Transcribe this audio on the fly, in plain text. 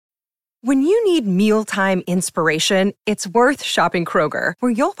When you need mealtime inspiration, it's worth shopping Kroger,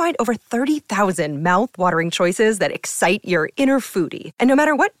 where you'll find over 30,000 mouth-watering choices that excite your inner foodie. And no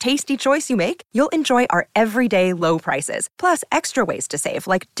matter what tasty choice you make, you'll enjoy our everyday low prices, plus extra ways to save,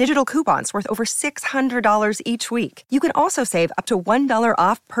 like digital coupons worth over $600 each week. You can also save up to $1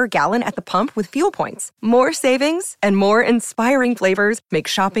 off per gallon at the pump with fuel points. More savings and more inspiring flavors make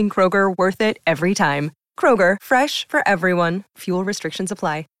shopping Kroger worth it every time. Kroger, fresh for everyone. Fuel restrictions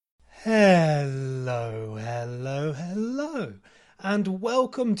apply. Hello, and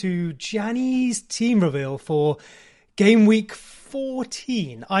welcome to Gianni's team reveal for game week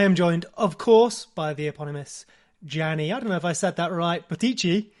 14. I am joined, of course, by the eponymous Gianni. I don't know if I said that right.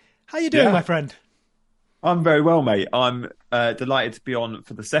 Batici, how you doing, my friend? I'm very well, mate. I'm delighted to be on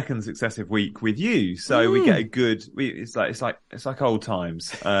for the second successive week with you. So we get a good. It's like old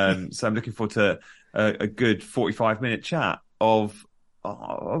times. So I'm looking forward to a good 45-minute chat of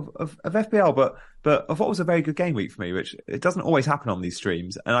FPL, but of what was a very good game week for me, which it doesn't always happen on these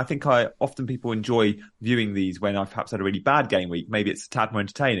streams. And I think often people enjoy viewing these when I've perhaps had a really bad game week. Maybe it's a tad more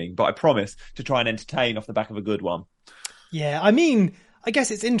entertaining, but I promise to try and entertain off the back of a good one. Yeah, I mean, I guess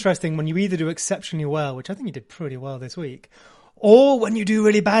it's interesting when you either do exceptionally well, which I think you did pretty well this week, or when you do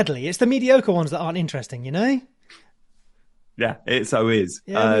really badly. It's the mediocre ones that aren't interesting, you know? Yeah, it so is.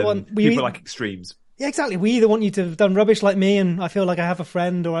 Yeah, people like extremes. Yeah, exactly. We either want you to have done rubbish like me, and I feel like I have a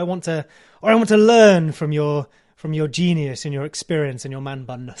friend, or I want to learn from your genius and your experience and your man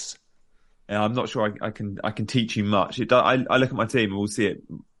bunness. Yeah, I'm not sure I can teach you much. I look at my team and we'll see it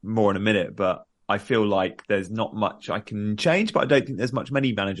more in a minute, but I feel like there's not much I can change, but I don't think there's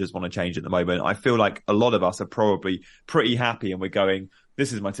many managers want to change at the moment. I feel like a lot of us are probably pretty happy and we're going,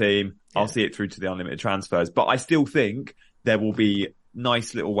 this is my team. I'll see it through to the unlimited transfers, but I still think there will be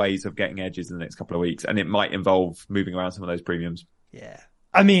nice little ways of getting edges in the next couple of weeks, and it might involve moving around some of those premiums. Yeah.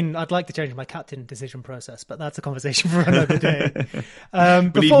 I mean, I'd like to change my captain decision process, but that's a conversation for another day.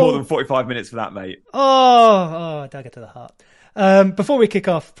 We need more than 45 minutes for that, mate. Oh, dagger to the heart. Before we kick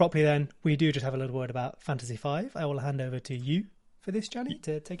off properly then, we do just have a little word about Fantasy 5. I will hand over to you for this, Gianni,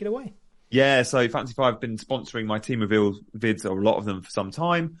 to take it away. Yeah, so Fantasy 5 have been sponsoring my team reveal vids, or a lot of them, for some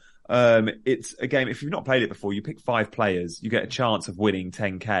time. It's a game, if you've not played it before, you pick 5 players, you get a chance of winning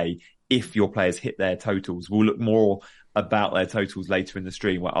 10k if your players hit their totals. We'll look more about their totals later in the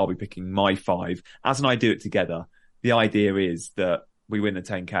stream, where I'll be picking my 5. As and I do it together, the idea is that we win the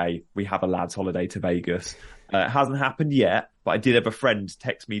 10k, we have a lads holiday to Vegas. It hasn't happened yet, but I did have a friend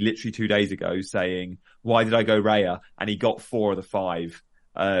text me literally 2 days ago saying, why did I go Raya? And he got 4 of the 5.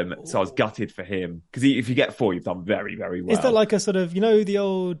 So I was gutted for him, because if you get 4, you've done very, very well. Is that like a sort of, the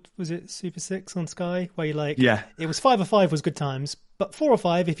old, was it Super 6 on Sky, where you it was 5 or 5 was good times, but 4 or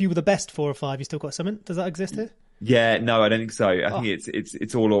 5, if you were the best 4 or 5, you still got something? Does that exist here? Yeah, no, I don't think so. I think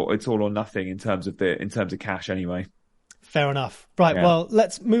it's all or nothing in terms of cash anyway. Fair enough. Right, yeah. Well,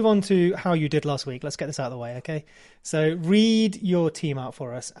 let's move on to how you did last week. Let's get this out of the way, okay? So read your team out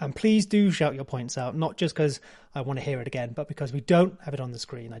for us, and please do shout your points out, not just because I want to hear it again, but because we don't have it on the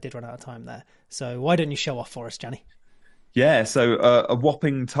screen. I did run out of time there. So why don't you show off for us, Gianni? Yeah, so a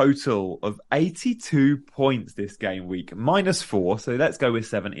whopping total of 82 points this game week, -4, so let's go with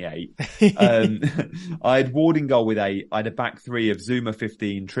 78. I had Ward in goal with 8. I had a back 3 of Zuma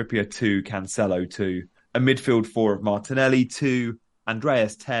 15, Trippier 2, Cancelo 2. A midfield 4 of Martinelli 2,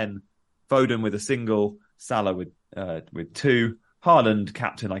 Andreas 10, Foden with a single, Salah with 2, Haaland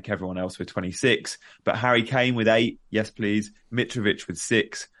captain like everyone else with 26, but Harry Kane with 8, yes please, Mitrovic with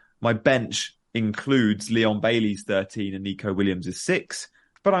 6. My bench includes Leon Bailey's 13 and Nico Williams' 6,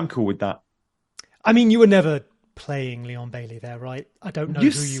 but I'm cool with that. I mean, you were never playing Leon Bailey there, right? I don't know who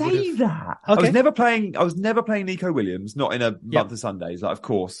you say that. Okay. I was never playing Nico Williams, not in a month of Sundays. Like, of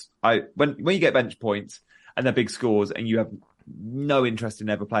course, when you get bench points and they're big scores and you have no interest in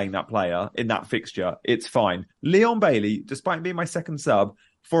ever playing that player in that fixture, it's fine. Leon Bailey, despite being my second sub,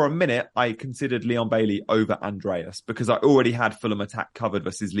 for a minute, I considered Leon Bailey over Andreas because I already had Fulham attack covered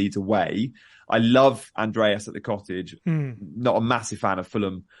versus Leeds away. I love Andreas at the Cottage. Not a massive fan of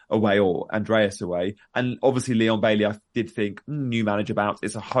Fulham away or Andreas away. And obviously Leon Bailey, I did think, new manager bout.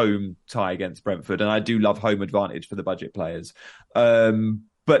 It's a home tie against Brentford. And I do love home advantage for the budget players.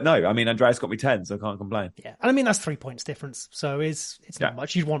 But no, I mean, Andreas got me 10, so I can't complain. Yeah. And I mean, that's 3 points difference. So it's not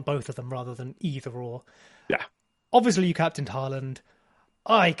much. You'd want both of them rather than either or. Yeah. Obviously, you captained Haaland.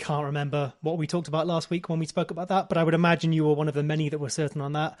 I can't remember what we talked about last week when we spoke about that, but I would imagine you were one of the many that were certain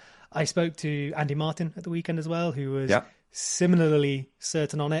on that. I spoke to Andy Martin at the weekend as well, who was similarly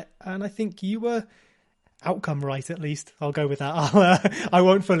certain on it. And I think you were outcome right, at least. I'll go with that. I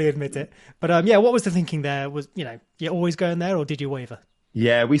won't fully admit it. But what was the thinking there? Was, you're always going there, or did you waver?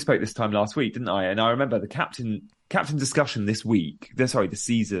 Yeah, we spoke this time last week, didn't I? And I remember the captain discussion this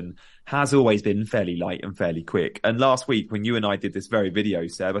season has always been fairly light and fairly quick. And last week, when you and I did this very video,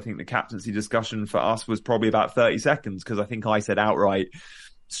 Seb, I think the captaincy discussion for us was probably about 30 seconds because I think I said outright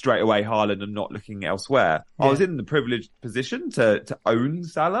straight away Haaland and not looking elsewhere. Yeah. I was in the privileged position to own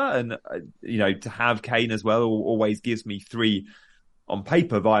Salah and, to have Kane as well always gives me three on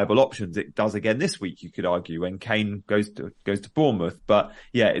paper viable options. It does again this week, you could argue, when Kane goes to Bournemouth. But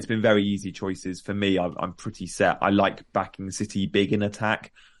yeah, it's been very easy choices for me. I'm pretty set. I like backing City big in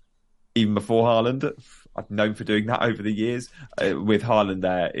attack, even before Haaland. I've known for doing that over the years. With Haaland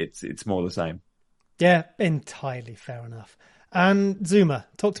there, it's more the same. Yeah, entirely fair enough. And Zuma,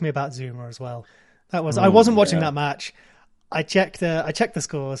 talk to me about Zuma as well. I wasn't watching that match. I checked the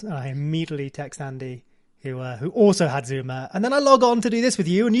scores and I immediately text Andy, who also had Zuma, and then I log on to do this with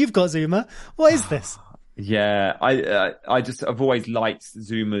you, and you've got Zuma. What is this? Yeah, I've always liked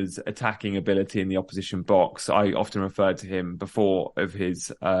Zuma's attacking ability in the opposition box. I often referred to him before of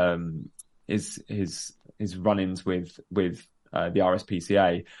his run-ins with the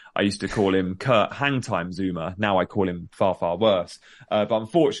RSPCA. I used to call him Kurt Hangtime Zuma. Now I call him far, far worse. But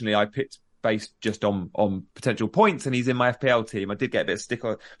unfortunately, I picked based just on potential points, and he's in my FPL team. I did get a bit of stick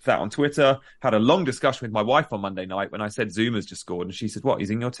for that on Twitter. Had a long discussion with my wife on Monday night when I said Zuma's just scored, and she said, "What? He's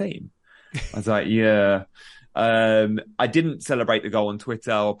in your team?" I was like, "Yeah." I didn't celebrate the goal on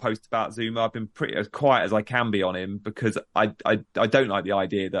Twitter or post about Zuma. I've been pretty as quiet as I can be on him because I don't like the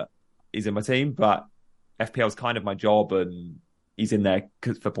idea that he's in my team, but FPL is kind of my job, and he's in there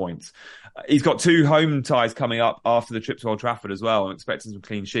for points. He's got 2 home ties coming up after the trip to Old Trafford as well. I'm expecting some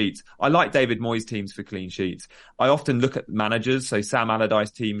clean sheets. I like David Moyes' teams for clean sheets. I often look at managers, so Sam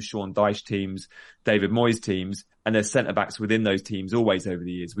Allardyce teams, Sean Dyche teams, David Moyes teams, and there's centre-backs within those teams always over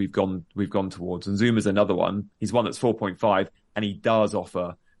the years we've gone towards. And Zuma's another one. He's one that's 4.5, and he does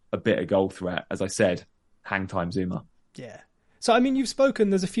offer a bit of goal threat. As I said, hang time Zuma. Yeah. So, I mean, you've spoken,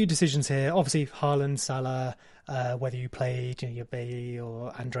 there's a few decisions here. Obviously, Haaland, Salah, whether you played your Bailly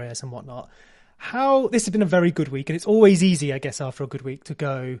or Andreas and whatnot. This has been a very good week, and it's always easy, I guess, after a good week to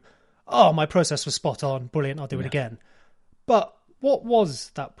go, oh, my process was spot on, brilliant, I'll do it again. But what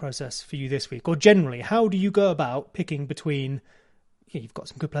was that process for you this week? Or generally, how do you go about picking between, you've got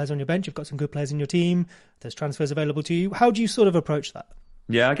some good players on your bench, you've got some good players in your team, there's transfers available to you. How do you sort of approach that?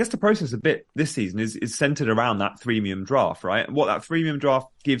 Yeah, I guess the process a bit this season is centered around that freemium draft, right? And what that freemium draft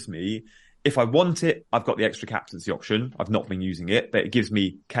gives me, if I want it, I've got the extra captaincy option. I've not been using it, but it gives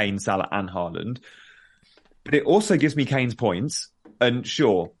me Kane, Salah and Haaland. But it also gives me Kane's points. And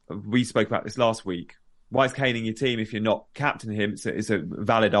sure, we spoke about this last week. Why is Kane in your team if you're not captaining him? It's a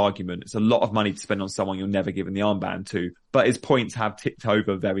valid argument. It's a lot of money to spend on someone you're never giving the armband to. But his points have ticked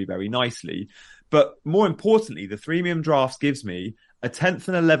over very, very nicely. But more importantly, the freemium drafts gives me a 10th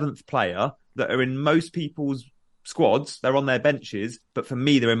and 11th player that are in most people's squads. They're on their benches, but for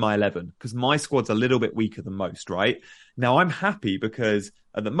me, they're in my 11 because my squad's a little bit weaker than most, right? Now, I'm happy because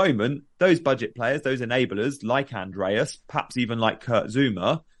at the moment, those budget players, those enablers like Andreas, perhaps even like Kurt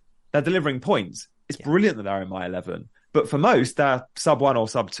Zuma, they're delivering points. It's brilliant that they're in my 11. But for most, they're sub 1 or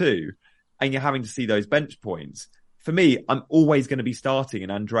sub 2, and you're having to see those bench points. For me, I'm always going to be starting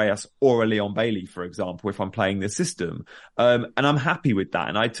an Andreas or a Leon Bailey, for example, if I'm playing this system. And I'm happy with that.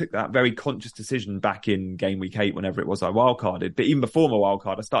 And I took that very conscious decision back in game week 8, whenever it was I wildcarded. But even before my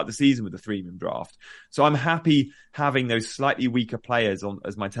wildcard, I started the season with a 3-man draft. So I'm happy having those slightly weaker players on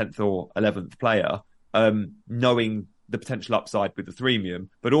as my 10th or 11th player, knowing the potential upside with the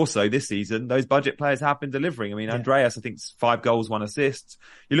 3-man. But also this season, those budget players have been delivering. I mean, Andreas, I think, 5 goals, 1 assist.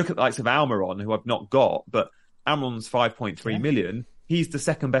 You look at the likes of Almiron, who I've not got, but Almiron's 5.3 million. He's the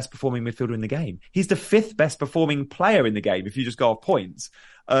second best performing midfielder in the game. He's the 5th best performing player in the game if you just go off points.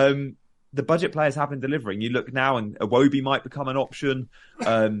 The budget players have been delivering. You look now and Iwobi might become an option.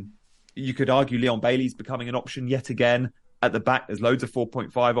 You could argue Leon Bailey's becoming an option yet again. At the back, there's loads of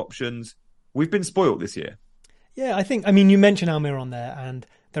 4.5 options. We've been spoiled this year. Yeah, I mean, you mentioned Almiron there, and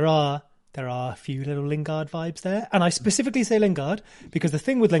there are a few little Lingard vibes there. And I specifically say Lingard because the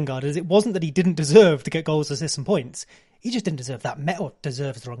thing with Lingard is it wasn't that he didn't deserve to get goals, assists and points. He just didn't deserve that. Or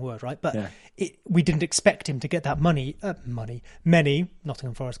deserve is the wrong word, right? But we didn't expect him to get that many,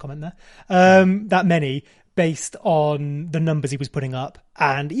 Nottingham Forest comment there, that many based on the numbers he was putting up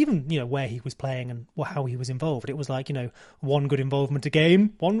and even, where he was playing and how he was involved. It was like, 1 good involvement a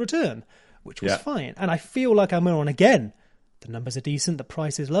game, 1 return, which was fine. And I feel like Almiron again, the numbers are decent, the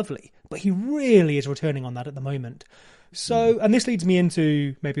price is lovely, but he really is returning on that at the moment. So, and this leads me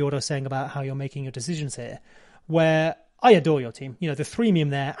into maybe what I was saying about how you're making your decisions here, where I adore your team. The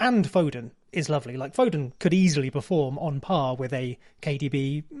 3-man there and Foden, is lovely. Like Foden could easily perform on par with a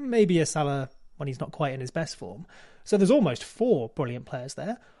KDB, maybe a Salah when he's not quite in his best form. So there's almost 4 brilliant players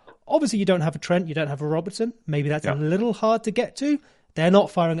there. Obviously, you don't have a Trent, you don't have a Robertson. Maybe that's a little hard to get to. They're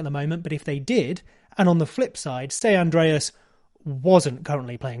not firing at the moment, but if they did, and on the flip side, say Andreas wasn't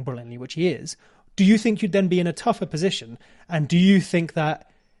currently playing brilliantly, which he is, do you think you'd then be in a tougher position? And do you think that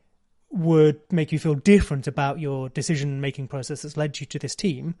would make you feel different about your decision-making process that's led you to this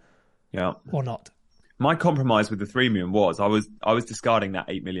team? Yeah. Or not? My compromise with the 3 million was I was discarding that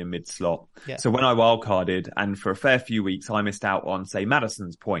 8 million mid slot. Yeah. So when I wildcarded, and for a fair few weeks, I missed out on, say,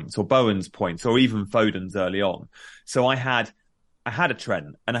 Maddison's points or Bowen's points or even Foden's early on. So I had a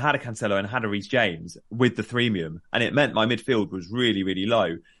Trent and I had a Cancelo and I had a Reece James with the 3 million, and it meant my midfield was really, really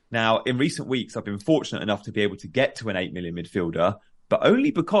low. Now, in recent weeks, I've been fortunate enough to be able to get to an 8 million midfielder, but only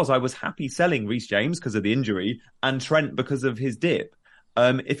because I was happy selling Reece James because of the injury and Trent because of his dip.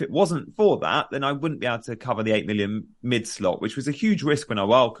 If it wasn't for that, then I wouldn't be able to cover the 8 million mid slot, which was a huge risk when I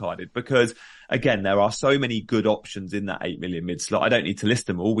wildcarded because, again, there are so many good options in that 8 million mid slot. I don't need to list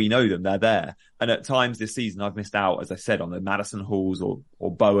them all. We know them. They're there. And at times this season, I've missed out, as I said, on the Maddison Halls or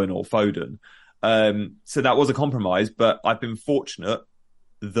Bowen or Foden. So that was a compromise, but I've been fortunate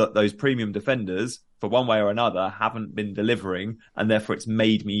that those premium defenders, for one way or another, haven't been delivering, and therefore it's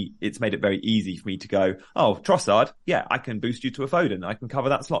made it very easy for me to go, oh, Trossard, yeah, I can boost you to a Foden. I can cover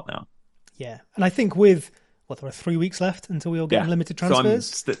that slot now. Yeah. And I think with, there are 3 weeks left until we all get unlimited transfers.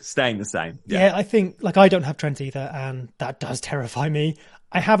 So I'm staying the same. Yeah, I think, I don't have Trent either, and that does terrify me.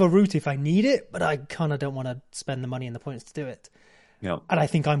 I have a route if I need it, but I kind of don't want to spend the money and the points to do it. Yeah. And I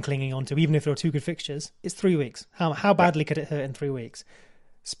think I'm clinging on to, even if there are 2 good fixtures, it's 3 weeks. How badly could it hurt in 3 weeks?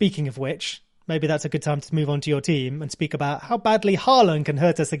 Speaking of which, maybe that's a good time to move on to your team and speak about how badly Haaland can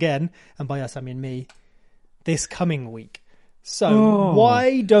hurt us again, and by us I mean me, this coming week. So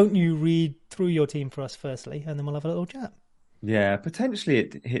why don't you read through your team for us firstly, and then we'll have a little chat. Yeah, potentially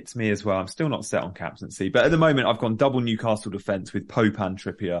it hits me as well. I'm still not set on captaincy, but at the moment I've gone double Newcastle defence with Pope and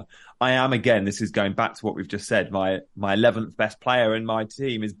Trippier. I am, again, this is going back to what we've just said, my 11th best player in my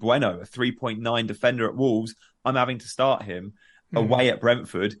team is Bueno, a 3.9 defender at Wolves. I'm having to start him. Away at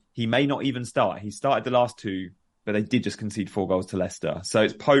Brentford, he may not even start. He started the last 2, but they did just concede 4 goals to Leicester. So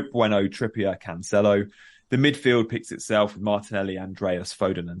it's Pope, Bueno, Trippier, Cancelo. The midfield picks itself with Martinelli, Andreas,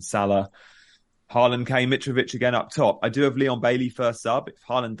 Foden and Salah. Haaland, Kane, Mitrovic again up top. I do have Leon Bailey first sub. If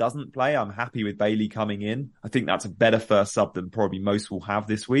Haaland doesn't play, I'm happy with Bailey coming in. I think that's a better first sub than probably most will have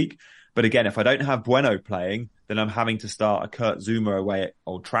this week. But again, if I don't have Bueno playing, then I'm having to start a Kurt Zouma away at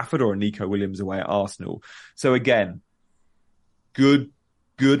Old Trafford or a Nico Williams away at Arsenal. So again, good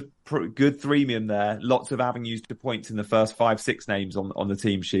 3 million there. Lots of avenues to points in the first 5-6 names on the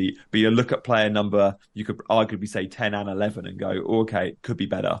team sheet. But you look at player number, you could arguably say 10 and 11 and go, okay, it could be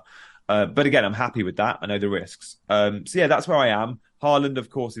better. But again, I'm happy with that. I know the risks. So yeah, that's where I am. Haaland, of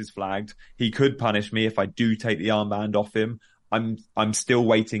course, is flagged. He could punish me if I do take the armband off him. I'm still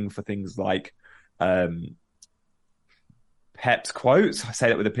waiting for things like Pep's quotes. I say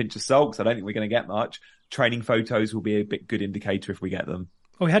that with a pinch of salt because I don't think we're going to get much. Training photos will be a bit good indicator if we get them.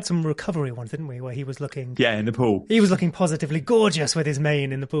 Oh, we had some recovery ones, didn't we, where he was looking... Yeah, in the pool. He was looking positively gorgeous with his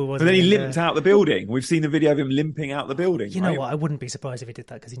mane in the pool, wasn't he? But then he limped out the building. We've seen the video of him limping out the building. You know what? I wouldn't be surprised if he did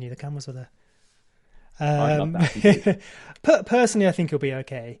that because he knew the cameras were there. I'd love that. Personally, I think he'll be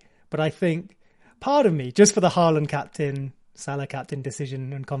okay. But I think part of me, just for the Haaland captain, Salah captain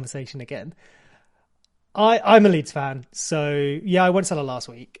decision and conversation again... I'm a Leeds fan, so yeah, I went Salah last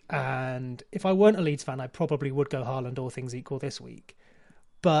week, and if I weren't a Leeds fan, I probably would go Haaland, all things equal, this week.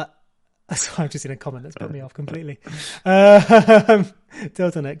 But I've just seen a comment that's put me off completely.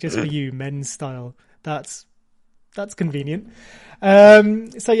 Turtleneck, just for you, men's style. That's convenient.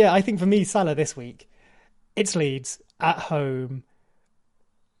 So yeah, I think for me, Salah this week, it's Leeds at home.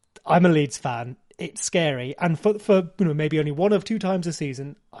 I'm a Leeds fan. It's scary, and for maybe only 1 of 2 times a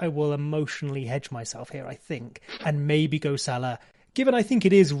season, I will emotionally hedge myself here, I think, and maybe go Salah, given I think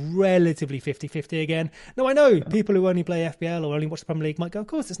it is relatively 50-50 again. Now, I know people who only play FPL or only watch the Premier League might go, of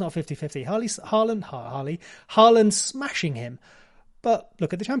course, it's not 50-50. Haaland smashing him. But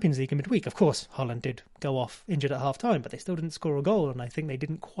look at the Champions League in midweek. Of course, Haaland did go off injured at half-time, but they still didn't score a goal, and I think they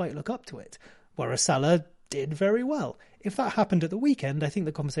didn't quite look up to it, whereas Salah did very well. If that happened at the weekend, I think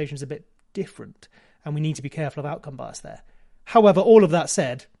the conversation's a bit different, and we need to be careful of outcome bias there. However, all of that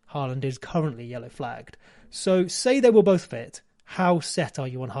said, Haaland is currently yellow flagged. So say they were both fit, how set are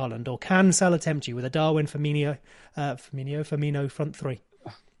you on Haaland, or can Salah tempt you with a Darwin, Firmino front 3?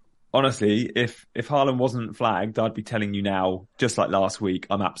 Honestly, if Haaland wasn't flagged, I'd be telling you now, just like last week,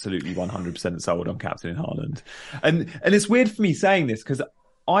 I'm absolutely 100% sold on captaining Haaland. And it's weird for me saying this because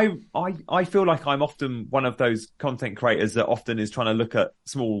I feel like I'm often one of those content creators that often is trying to look at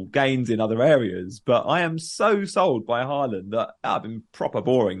small gains in other areas, but I am so sold by Haaland that I've been proper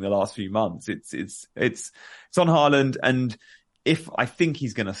boring the last few months. It's on Haaland, and if I think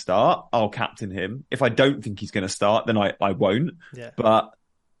he's going to start, I'll captain him. If I don't think he's going to start, then I won't. Yeah. But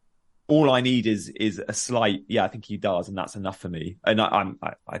all I need is a slight, I think he does, and that's enough for me. And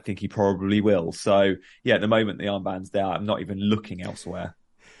I think he probably will. So yeah, at the moment the armband's there. I'm not even looking elsewhere.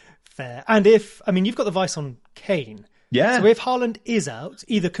 Fair. And you've got the vice on Kane. Yeah. So if Haaland is out,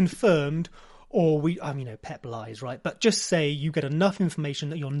 either confirmed or Pep lies, right? But just say you get enough information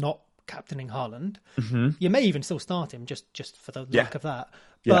that you're not captaining Haaland. Mm-hmm. You may even still start him just for the luck of that.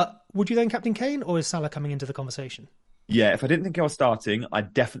 But would you then captain Kane, or is Salah coming into the conversation? Yeah, if I didn't think I was starting,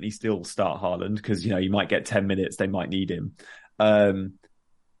 I'd definitely still start Haaland because, you might get 10 minutes. They might need him.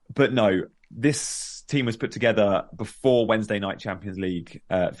 But no, this team was put together before Wednesday night Champions League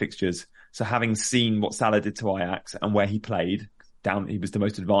fixtures. So having seen what Salah did to Ajax and where he played, he was the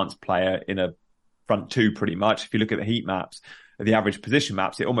most advanced player in a front two pretty much. If you look at the heat maps, the average position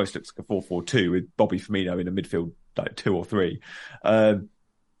maps, it almost looks like a 4-4-2 with Bobby Firmino in a midfield like 2 or 3.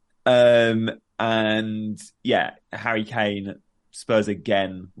 And yeah, Harry Kane, Spurs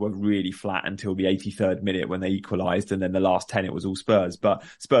again were really flat until the 83rd minute when they equalised, and then the last 10 it was all Spurs. But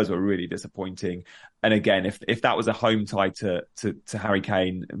Spurs were really disappointing. And again, if that was a home tie to Harry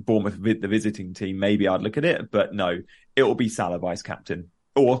Kane, Bournemouth the visiting team, maybe I'd look at it. But no, it will be Salah vice captain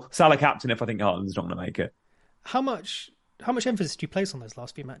or Salah captain if I think Haaland's not going to make it. How much emphasis do you place on those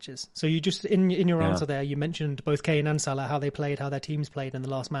last few matches? So you just, in your answer there, you mentioned both Kane and Salah, how they played, how their teams played in the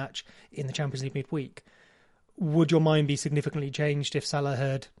last match in the Champions League midweek. Would your mind be significantly changed if Salah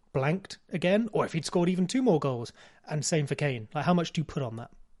had blanked again, or if he'd scored even 2 more goals? And same for Kane. Like, how much do you put on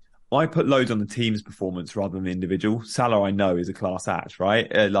that? I put loads on the team's performance rather than the individual. Salah, I know, is a class act,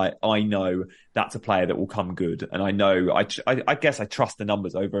 right? I know that's a player that will come good. And I know, I guess I trust the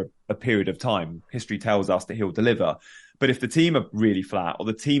numbers over a period of time. History tells us that he'll deliver. But if the team are really flat, or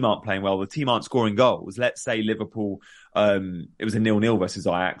the team aren't playing well, the team aren't scoring goals, let's say Liverpool, it was a 0-0 versus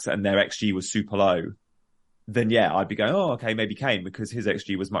Ajax and their XG was super low, then yeah, I'd be going, oh, okay, maybe Kane, because his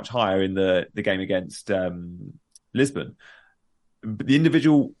XG was much higher in the game against Lisbon. But the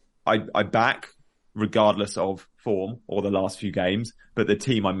individual, I back regardless of form or the last few games, but the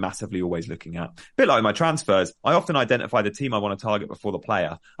team I'm massively always looking at. A bit like my transfers, I often identify the team I want to target before the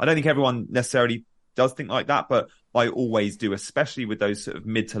player. I don't think everyone necessarily does think like that, but I always do, especially with those sort of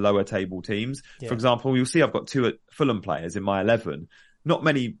mid to lower table teams. Yeah. For example, you'll see I've got 2 Fulham players in my 11. Not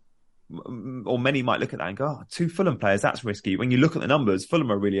many, or many might look at that and go, 2 Fulham players, that's risky. When you look at the numbers,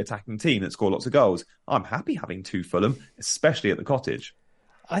 Fulham are a really attacking team that score lots of goals. I'm happy having 2 Fulham, especially at the Cottage.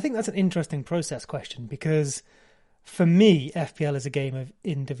 I think that's an interesting process question, because for me, FPL is a game of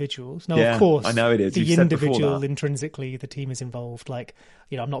individuals. Now, of course, I know it is. The individual, intrinsically, the team is involved. Like,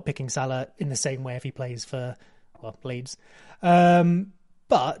 I'm not picking Salah in the same way if he plays for, Leeds.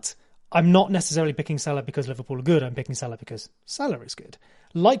 But I'm not necessarily picking Salah because Liverpool are good. I'm picking Salah because Salah is good.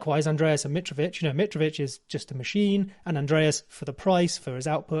 Likewise, Andreas and Mitrovic. Mitrovic is just a machine, and Andreas, for the price, for his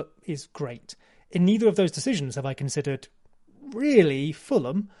output, is great. In neither of those decisions have I considered really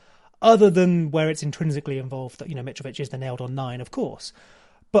Fulham, other than where it's intrinsically involved that, Mitrovic is the nailed on 9, of course.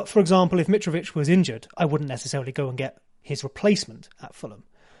 But for example, if Mitrovic was injured, I wouldn't necessarily go and get his replacement at Fulham.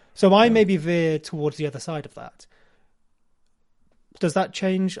 So I maybe veer towards the other side of that. Does that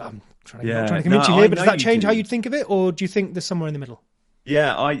change? I'm trying to convince you here, but does that change how you'd think of it, or do you think there's somewhere in the middle?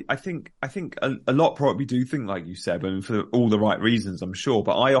 Yeah, I think a lot probably do think like you said, and for all the right reasons, I'm sure.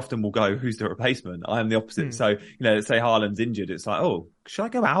 But I often will go, who's the replacement? I am the opposite. So, let's say Haaland's injured. It's like, oh, should I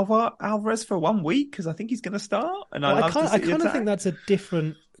go Alvarez for 1 week? Because I think he's going to start. And I kind of think that's a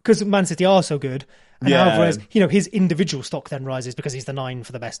different, because Man City are so good. And Alvarez, his individual stock then rises because he's the 9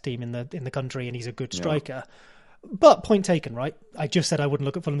 for the best team in the country, and he's a good striker. But point taken, right? I just said I wouldn't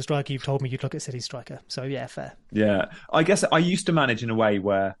look at Fulham's striker. You've told me you'd look at City's striker. So, yeah, fair. Yeah. I guess I used to manage in a way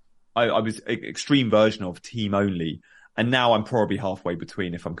where I was an extreme version of team only. And now I'm probably halfway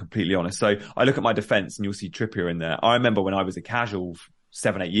between, if I'm completely honest. So I look at my defence and you'll see Trippier in there. I remember when I was a casual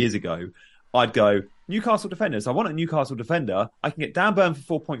 7-8 years ago, I'd go, Newcastle defenders. I want a Newcastle defender. I can get Dan Burn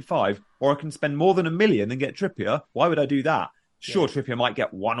for 4.5, or I can spend more than $1 million and get Trippier. Why would I do that? Sure, Trippier might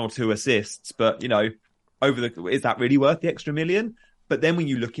get 1 or 2 assists, but, is that really worth the extra $1 million? But then when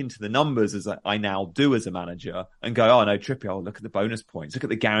you look into the numbers, as I now do as a manager, and go, oh no, Trippier, look at the bonus points, look at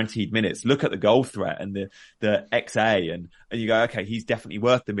the guaranteed minutes, look at the goal threat and the XA, and you go, okay, he's definitely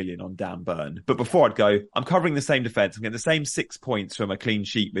worth the million on Dan Burn. But before I'd go, I'm covering the same defence, I'm getting the same 6 points from a clean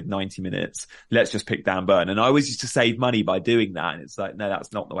sheet with 90 minutes. Let's just pick Dan Burn. And I always used to save money by doing that. And it's like, no,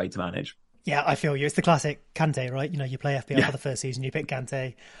 that's not the way to manage. Yeah, I feel you. It's the classic Kante, right? You know, you play FPL for the first season, you pick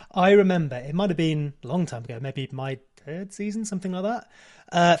Kante. I remember, it might have been a long time ago, maybe my third season, something like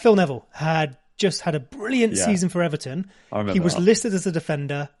that. Phil Neville had just had a brilliant season for Everton. He was listed as a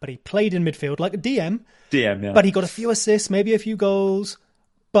defender, but he played in midfield like a DM. Yeah. But he got a few assists, maybe a few goals.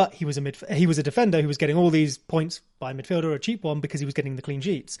 But he was a defender who was getting all these points by midfielder, a cheap one, because he was getting the clean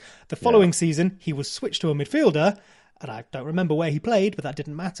sheets. The following season, he was switched to a midfielder. And I don't remember where he played, but that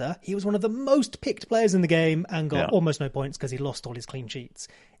didn't matter. He was one of the most picked players in the game and got almost no points because he lost all his clean sheets.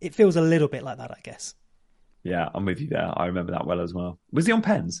 It feels a little bit like that, I guess. Yeah, I'm with you there. I remember that well as well. Was he on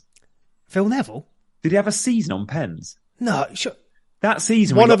pens? Phil Neville? Did he have a season on pens? No, sure. That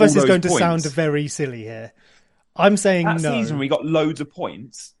season, one of us is going points. To sound very silly here. I'm saying that no. That season we got loads of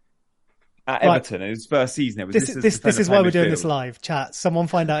points at Everton. It was his first season. This is why we're doing this live. Chat. Someone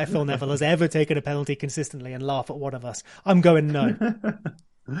find out if Phil Neville has ever taken a penalty consistently and laugh at one of us. I'm going no.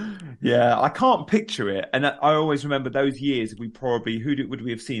 Yeah, I can't picture it. And I always remember those years. Would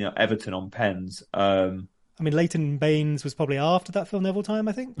we have seen at Everton on pens? I mean, Leighton Baines was probably after that Phil Neville time,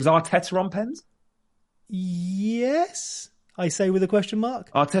 I think. Was Arteta on pens? Yes, I say with a question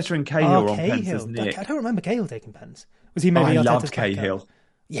mark. Arteta and Cahill were on pens as Nick. I don't remember Cahill taking pens. Was he maybe Arteta's loved Cahill.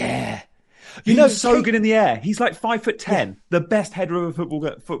 Yeah. He's so good in the air. He's like 5'10", the best header of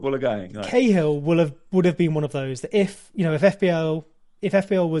a footballer going. Like. Cahill would have been one of those that if FPL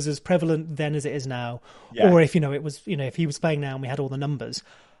was as prevalent then as it is now, or if if he was playing now and we had all the numbers,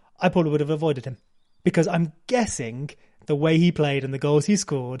 I probably would have avoided him because I'm guessing the way he played and the goals he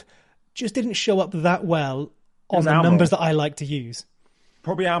scored just didn't show up that well on the numbers that I like to use.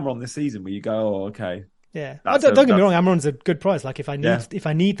 Probably Almiron this season where you go, oh, okay. Yeah, don't get me wrong. Almiron's a good price. Like if I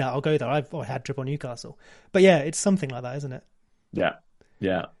need that, I'll go there. I had Dribble Newcastle, but yeah, it's something like that, isn't it?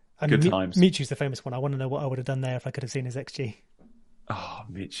 Yeah. And good times. Michu's the famous one. I want to know what I would have done there if I could have seen his XG. Oh,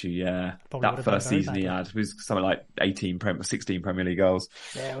 Michu, yeah. Probably that first season he had was something like 16 Premier League goals.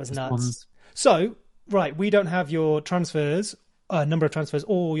 Yeah, it was nuts. So, right, we don't have your transfers, number of transfers,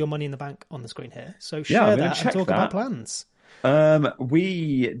 or your money in the bank on the screen here. So share that and talk about plans.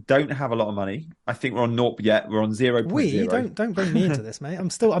 We don't have a lot of money. I think we're on 0 yet. We're on 0.0. Don't bring me into this, mate. I'm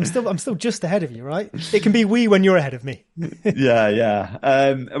still just ahead of you, right? It can be we when you're ahead of me.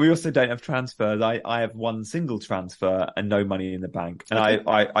 Yeah. We also don't have transfers. I have one single transfer and no money in the bank. And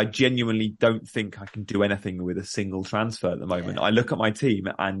okay. I genuinely don't think I can do anything with a single transfer at the moment. Yeah. I look at my team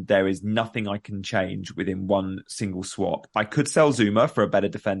and there is nothing I can change within one single swap. I could sell Zuma for a better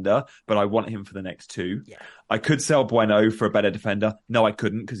defender, but I want him for the next 2. Yeah. I could sell Bueno for a better defender. No, I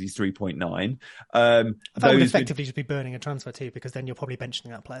couldn't because he's 3.9. That would effectively just be burning a transfer too, because then you're probably benching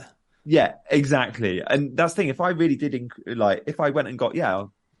that player. Yeah, exactly. And that's the thing. If I really did, if I went and got, a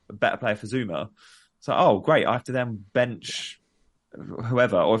better player for Zuma, so, oh, great. I have to then bench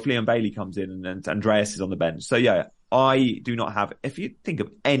whoever, or if Leon Bailey comes in and Andreas is on the bench. So yeah, I do not have, if you think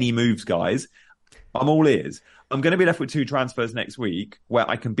of any moves, guys, I'm all ears. I'm going to be left with 2 transfers next week where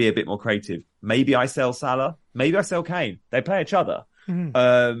I can be a bit more creative. Maybe I sell Salah. Maybe I sell Kane. They play each other.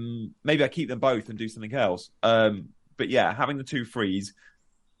 Mm-hmm. Maybe I keep them both and do something else. But yeah, having the 2 frees,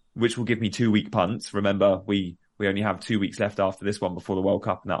 which will give me 2 week punts. Remember, we only have 2 weeks left after this one before the World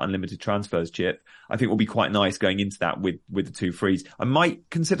Cup and that unlimited transfers chip. I think will be quite nice going into that with the 2 frees. I might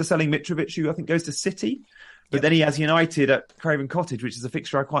consider selling Mitrovic, who I think goes to City. But then he has United at Craven Cottage, which is a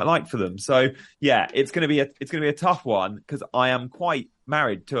fixture I quite like for them. So yeah, it's going to be a tough one because I am quite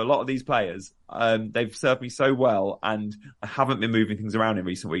married to a lot of these players. They've served me so well, and I haven't been moving things around in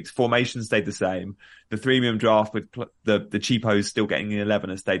recent weeks. Formation stayed the same. The 3-man draft with the cheapos still getting the 11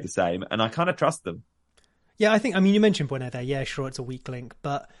 has stayed the same, and I kind of trust them. Yeah, you mentioned Bueno there. Yeah, sure, it's a weak link,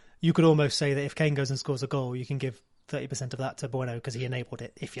 but you could almost say that if Kane goes and scores a goal, you can give 30% of that to Bueno because he enabled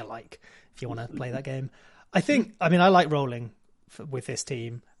it, if you like, if you want to play that game. I like rolling with this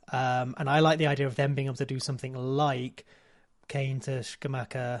team, and I like the idea of them being able to do something like Kane to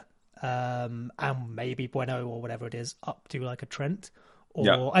Skamaka, and maybe Bueno or whatever it is, up to like a Trent. Or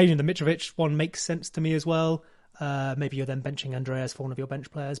the Mitrovic one makes sense to me as well. Maybe you're then benching Andreas for one of your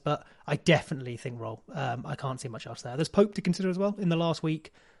bench players, but I definitely think roll. I can't see much else there. There's Pope to consider as well in the last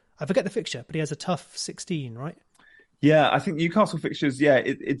week. I forget the fixture, but he has a tough 16, right? Yeah, I think Newcastle fixtures. Yeah,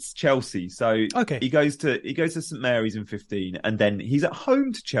 it's Chelsea. So okay. he goes to St Mary's in 15, and then he's at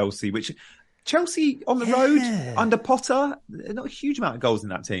home to Chelsea, which Chelsea on the road under Potter, not a huge amount of goals in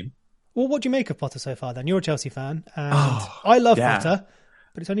that team. Well, what do you make of Potter so far then? You're a Chelsea fan, and I love Potter,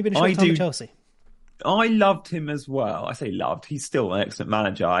 but it's only been a short time at Chelsea. I loved him as well. I say loved. He's still an excellent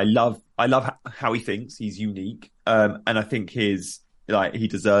manager. I love how he thinks. He's unique. And I think he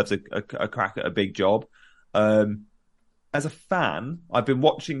deserves a crack at a big job. As a fan, I've been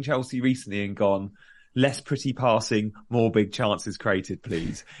watching Chelsea recently and gone, less pretty passing, more big chances created,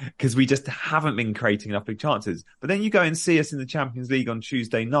 please. Because we just haven't been creating enough big chances. But then you go and see us in the Champions League on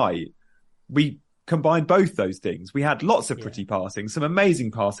Tuesday night. We combined both those things. We had lots of pretty passing, some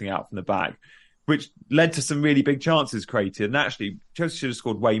amazing passing out from the back, which led to some really big chances created. And actually, Chelsea should have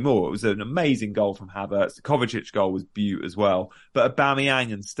scored way more. It was an amazing goal from Havertz. The Kovacic goal was beaut as well. But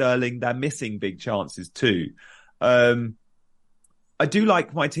Aubameyang and Sterling, they're missing big chances too. I do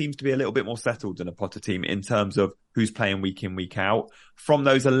like my teams to be a little bit more settled than a Potter team in terms of who's playing week in, week out. From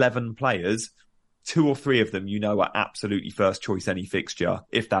those 11 players, 2 or 3 of them, are absolutely first choice any fixture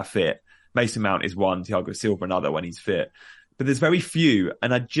if they're fit. Mason Mount is one, Thiago Silva another when he's fit. But there's very few.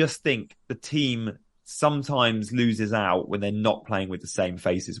 And I just think the team sometimes loses out when they're not playing with the same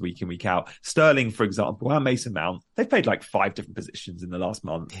faces week in, week out. Sterling, for example, and Mason Mount, they've played like 5 different positions in the last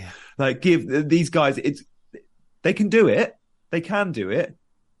month. Yeah. Give these guys, they can do it. They can do it,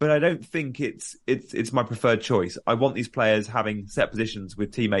 but I don't think it's my preferred choice. I want these players having set positions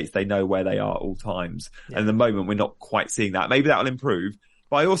with teammates they know where they are at all times. Yeah. And at the moment, we're not quite seeing that. Maybe that'll improve.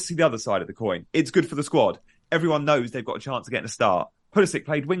 But I also see the other side of the coin. It's good for the squad. Everyone knows they've got a chance of getting a start. Pulisic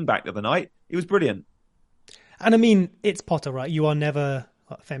played wing back the other night. He was brilliant. And I mean, it's Potter, right? You are never,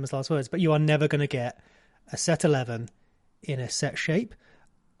 famous last words, but you are never going to get a set 11 in a set shape.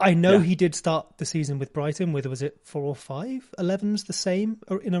 I know he did start the season with Brighton with, was it 4 or 5 11s the same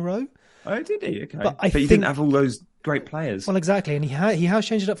in a row? Oh, did he? Okay. But he didn't have all those great players. Well, exactly. And he has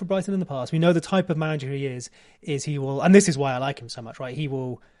changed it up for Brighton in the past. We know the type of manager he is he will, and this is why I like him so much, right? He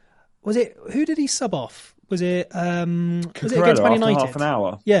will, who did he sub off? Was it against Man United? Half an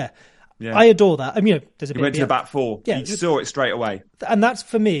hour. Yeah. I adore that. I mean, there's a bit. He went to the back 4. Yeah, you saw it straight away. And that's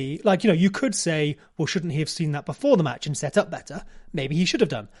for me, you could say, well, shouldn't he have seen that before the match and set up better? Maybe he should have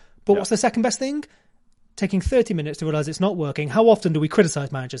done. But what's the second best thing? Taking 30 minutes to realise it's not working. How often do we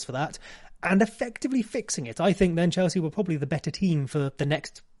criticise managers for that? And effectively fixing it. I think then Chelsea were probably the better team for the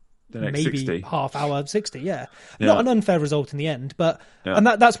next maybe 60. Half hour, 60, yeah. Not an unfair result in the end, but and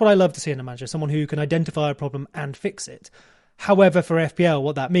that's what I love to see in a manager, someone who can identify a problem and fix it. However, for FPL,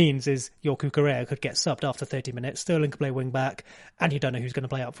 what that means is your Cucurella could get subbed after 30 minutes, Sterling could play wing back, and you don't know who's going to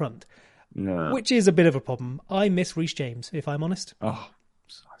play up front. No. Which is a bit of a problem. I miss Reece James, if I'm honest. Oh,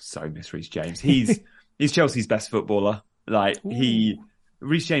 I so miss Reece James. He's Chelsea's best footballer.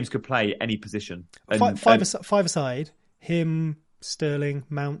 Reece James could play any position. And, five aside, him, Sterling,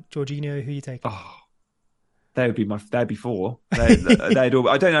 Mount, Jorginho, who you take? Oh, they'd be 4. They'd all.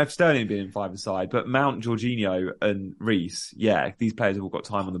 I don't know if Sterling would be in 5 aside, but Mount, Jorginho, and Reece. Yeah, these players have all got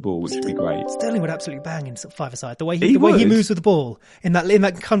time on the ball, which would be great. Sterling would absolutely bang in 5 aside. The way he moves with the ball in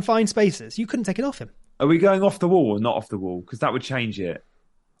that confined spaces, you couldn't take it off him. Are we going off the wall or not off the wall? Because that would change it.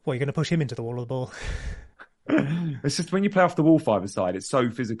 Well, you're going to push him into the wall or the ball. It's just when you play off the wall 5 aside, it's so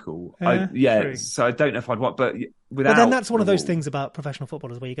physical. So I don't know if I'd want, but without. But then that's one of those things about professional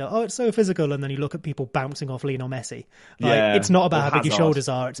footballers where you go, oh, it's so physical, and then you look at people bouncing off Lionel Messi. It's not about how big your shoulders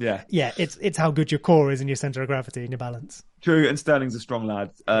are. It's how good your core is and your centre of gravity and your balance. True, and Sterling's a strong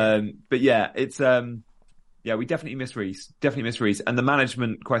lad. But it's we definitely miss Reece. And the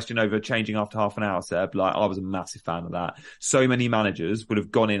management question over changing after half an hour, Seb, I was a massive fan of that. So many managers would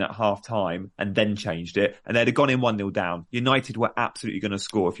have gone in at half time and then changed it, and they'd have gone in 1-0 down. United were absolutely going to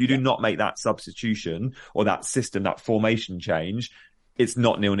score. If you do not make that substitution or that system, that formation change, it's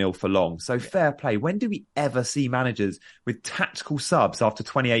not 0-0 for long. So fair play. When do we ever see managers with tactical subs after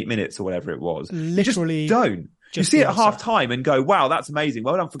 28 minutes or whatever it was? Literally. You just don't. You see it at half time and go, wow, that's amazing.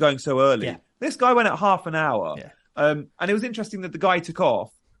 Well done for going so early. Yeah. This guy went at half an hour. Yeah. And it was interesting that the guy who took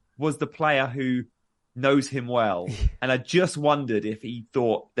off was the player who knows him well. And I just wondered if he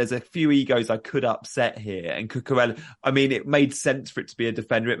thought there's a few egos I could upset here. And Cucurella, I mean, it made sense for it to be a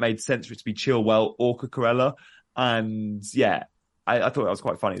defender. It made sense for it to be Chilwell or Cucurella. And I thought that was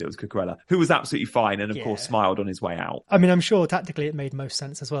quite funny that it was Cucurella, who was absolutely fine and, of course, smiled on his way out. I mean, I'm sure tactically it made most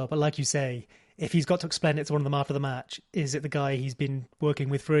sense as well. But like you say, if he's got to explain it to one of them after the match, is it the guy he's been working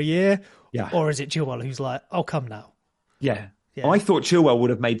with for a year? Yeah. Or is it Chilwell who's like, oh, come now? Yeah. I thought Chilwell would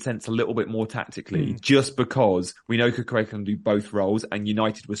have made sense a little bit more tactically, just because we know Cucurella can do both roles, and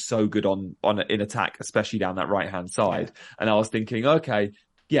United was so good in attack, especially down that right-hand side. Yeah. And I was thinking, okay,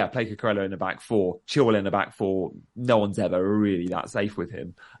 play Cucurella in the back 4, Chilwell in the back 4. No one's ever really that safe with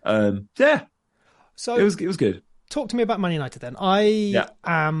him. So it was good. Talk to me about Man United then. I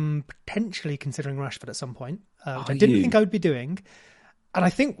am potentially considering Rashford at some point, which I didn't think I would be doing. And I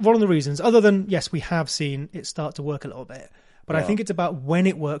think one of the reasons, other than, yes, we have seen it start to work a little bit, but I think it's about when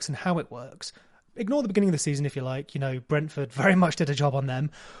it works and how it works. Ignore the beginning of the season, if you like. Brentford very much did a job on them.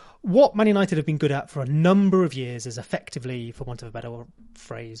 What Man United have been good at for a number of years is effectively, for want of a better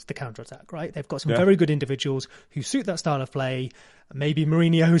phrase, the counter-attack, right? They've got some very good individuals who suit that style of play. Maybe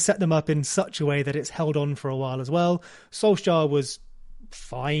Mourinho set them up in such a way that it's held on for a while as well. Solskjaer was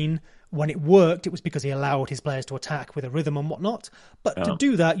fine. When it worked, it was because he allowed his players to attack with a rhythm and whatnot. But to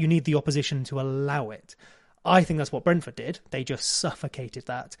do that, you need the opposition to allow it. I think that's what Brentford did. They just suffocated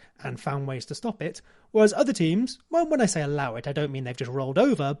that and found ways to stop it. Whereas other teams, well, when I say allow it, I don't mean they've just rolled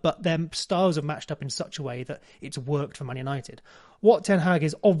over, but their styles have matched up in such a way that it's worked for Man United. What Ten Hag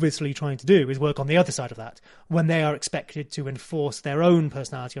is obviously trying to do is work on the other side of that, when they are expected to enforce their own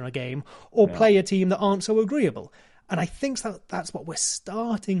personality on a game or play a team that aren't so agreeable. And I think that's what we're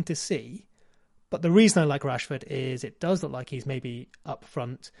starting to see. But the reason I like Rashford is it does look like he's maybe up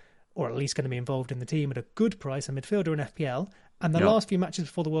front, or at least going to be involved in the team at a good price, a midfielder in FPL. And the last few matches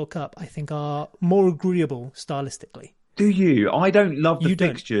before the World Cup, I think, are more agreeable stylistically. Do you? I don't love the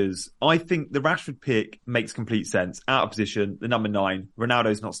fixtures. I think the Rashford pick makes complete sense. Out of position, the number 9.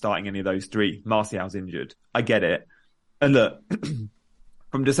 Ronaldo's not starting any of those 3. Martial's injured. I get it. And look,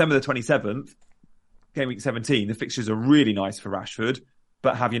 from December the 27th, game week 17, the fixtures are really nice for Rashford.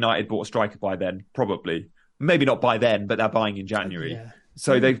 But have United bought a striker by then? Probably. Maybe not by then, but they're buying in January. Yeah.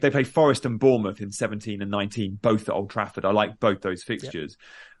 So they play Forest and Bournemouth in 17 and 19, both at Old Trafford. I like both those fixtures. Yep.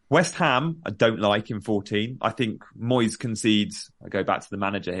 West Ham, I don't like in 14. I think Moyes concedes, I go back to the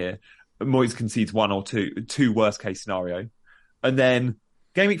manager here, Moyes concedes 1 or 2 worst case scenario. And then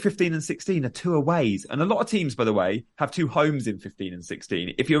game week 15 and 16 are 2 aways. And a lot of teams, by the way, have 2 homes in 15 and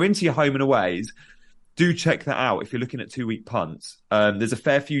 16. If you're into your home and aways, do check that out if you're looking at 2-week punts. There's a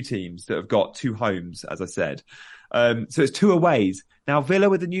fair few teams that have got 2 homes, as I said. So it's 2 aways. Now, Villa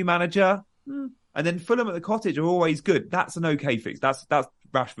with the new manager, and then Fulham at the Cottage are always good. That's an okay fix. That's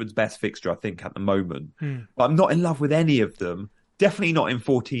Rashford's best fixture, I think, at the moment. But I'm not in love with any of them. Definitely not in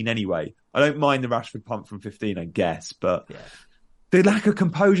 14 anyway. I don't mind the Rashford punt from 15, I guess. But the lack of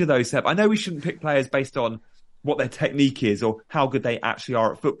composure, though, Seb. I know we shouldn't pick players based on what their technique is or how good they actually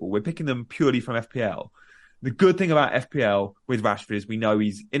are at football. We're picking them purely from FPL. The good thing about FPL with Rashford is we know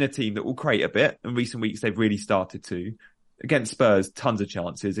he's in a team that will create a bit. In recent weeks, they've really started to. Against Spurs, tons of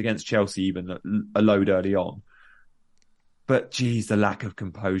chances. Against Chelsea, even a load early on. But, geez, the lack of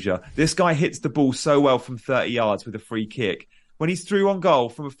composure. This guy hits the ball so well from 30 yards with a free kick. When he's through on goal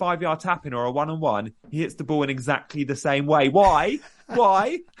from a 5-yard tap-in or a 1-on-1, he hits the ball in exactly the same way. Why?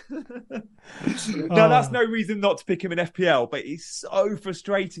 Why? No, that's no reason not to pick him in FPL, but he's so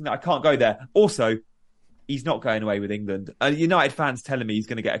frustrating that I can't go there. Also, he's not going away with England. United fans telling me he's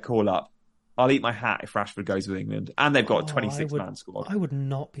going to get a call-up. I'll eat my hat if Rashford goes with England. And they've got a 26-man squad. I would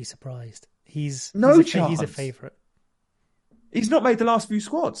not be surprised. He's chance. He's a favourite. He's not made the last few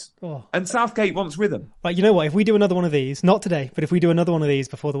squads. And Southgate wants rhythm. Right, you know what? If we do another one of these, not today, but if we do another one of these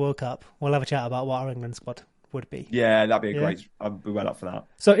before the World Cup, we'll have a chat about what our England squad would be. Yeah, that'd be great. I'd be well up for that.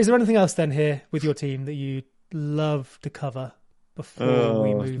 So is there anything else then here with your team that you'd love to cover before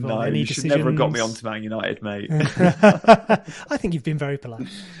we move on? Any you should never have got me onto Man United, mate. I think you've been very polite.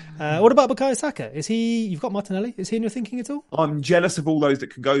 What about Bukayo Saka? You've got Martinelli. Is he in your thinking at all? I'm jealous of all those that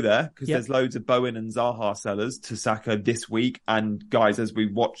can go there because there's loads of Bowen and Zaha sellers to Saka this week. And guys, as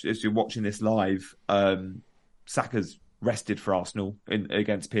you're watching this live, Saka's rested for Arsenal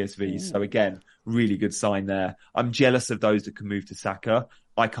against PSV. Ooh. So again, really good sign there. I'm jealous of those that can move to Saka.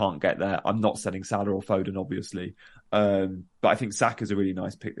 I can't get there. I'm not selling Salah or Foden, obviously. But I think Saka's a really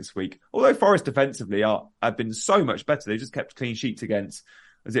nice pick this week. Although Forest defensively have been so much better. They've just kept clean sheets against,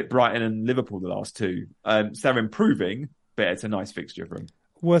 Brighton and Liverpool the last 2. So they're improving, but it's a nice fixture for them.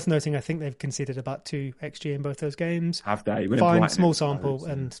 Worth noting, I think they've conceded about 2 XG in both those games. Have they? Fine, small sample,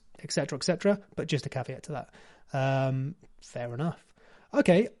 and et cetera, but just a caveat to that. Fair enough.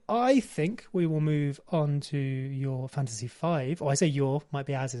 Okay, I think we will move on to your Fantasy 5. I say your, might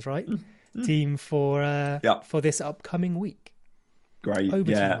be ours, is right? Team for this upcoming week. Great.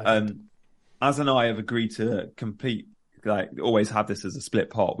 Az and I have agreed to compete, always have this as a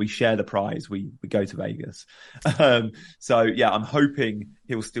split pot. We share the prize. We go to Vegas. So I'm hoping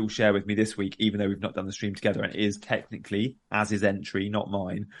he'll still share with me this week, even though we've not done the stream together, and it is technically Az's entry, not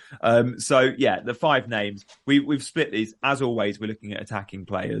mine. The 5 names, we've split these. As always, we're looking at attacking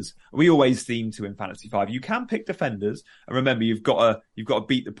players. We always seem to in Fantasy 5. You can pick defenders, and remember, you've got to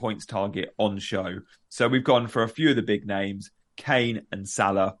beat the points target on show. So we've gone for a few of the big names, Kane and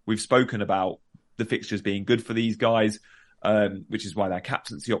Salah. We've spoken about the fixtures being good for these guys, which is why they're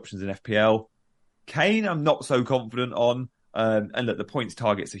captaincy options in FPL. Kane, I'm not so confident on. And look, the points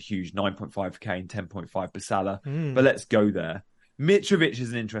targets are huge. 9.5 for Kane, 10.5 for Salah. But let's go there. Mitrovic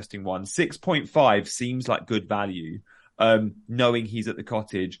is an interesting one. 6.5 seems like good value, knowing he's at the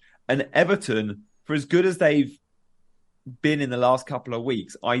Cottage. And Everton, for as good as they've been in the last couple of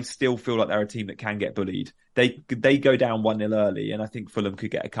weeks, I still feel like they're a team that can get bullied. They go down 1-0 early, and I think Fulham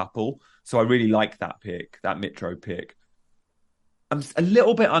could get a couple. So I really like that pick, that Mitro pick. I'm a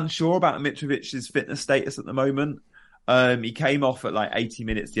little bit unsure about Mitrovic's fitness status at the moment. He came off at like 80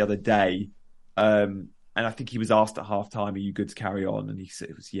 minutes the other day. And I think he was asked at half-time, are you good to carry on? And he said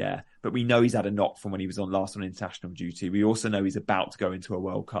it was, yeah. But we know he's had a knock from when he was last on international duty. We also know he's about to go into a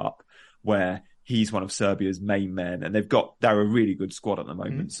World Cup where he's one of Serbia's main men. And they're a really good squad at the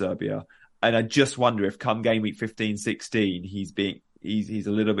moment, Serbia. And I just wonder if come game week 15, 16, he's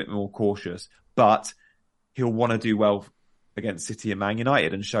a little bit more cautious. But he'll want to do well against City and Man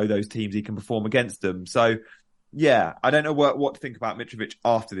United and show those teams he can perform against them. So, yeah, I don't know what to think about Mitrovic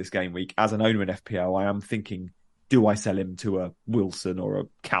after this game week. As an owner in FPL, I am thinking, do I sell him to a Wilson or a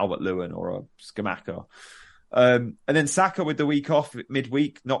Calvert-Lewin or a Scamacca? And then Saka with the week off,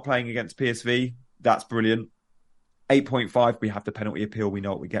 midweek, not playing against PSV. That's brilliant. 8.5, we have the penalty appeal. We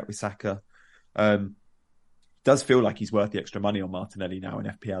know what we get with Saka. Does feel like he's worth the extra money on Martinelli now in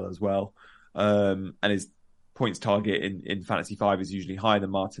FPL as well. And his points target in Fantasy 5 is usually higher than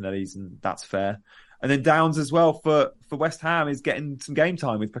Martinelli's, and that's fair. And then Downs as well for West Ham is getting some game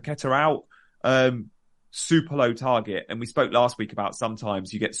time with Paqueta out. Super low target. And we spoke last week about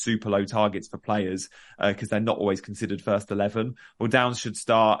sometimes you get super low targets for players because they're not always considered first 11. Well, Downs should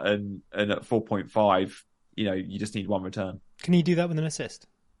start and at 4.5, you just need one return. Can you do that with an assist?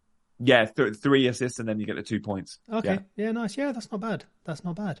 Yeah, 3 assists and then you get the 2 points. Okay, yeah, nice. Yeah, that's not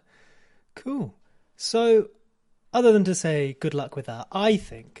bad. Cool. So, other than to say good luck with that, I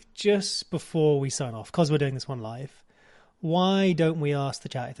think just before we sign off, because we're doing this one live, why don't we ask the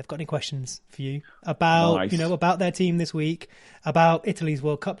chat if they've got any questions for you about, about their team this week, about Italy's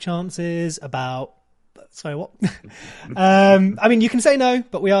World Cup chances, sorry, what? I mean, you can say no,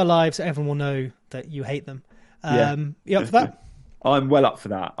 but we are live, so everyone will know that you hate them. You up for that? I'm well up for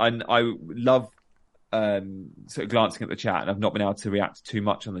that. I love sort of glancing at the chat, and I've not been able to react too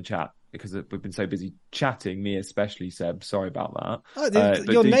much on the chat because we've been so busy chatting, me especially, Seb. Sorry about that.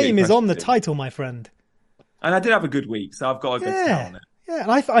 Your name is on the title, my friend. And I did have a good week, so I've got a good count on it. Yeah,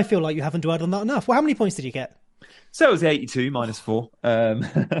 and I feel like you haven't dwelled on that enough. Well, how many points did you get? So it was 82 minus 4.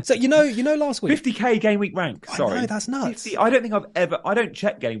 So you know last week 50k game week rank. Sorry, I know, that's nuts. 50, I don't think I don't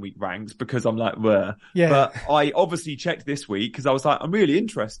check game week ranks because I'm like, yeah. But I obviously checked this week because I was like, I'm really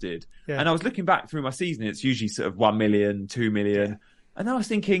interested. Yeah. And I was looking back through my season. It's usually sort of 1 million, 2 million. Yeah. And I was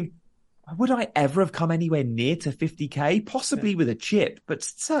thinking, would I ever have come anywhere near to 50k? Possibly with a chip, but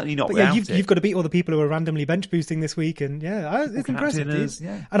certainly not without it. You've got to beat all the people who are randomly bench boosting this week. And it's impressive.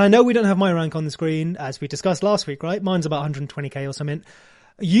 Yeah. And I know we don't have my rank on the screen, as we discussed last week, right? Mine's about 120k or something.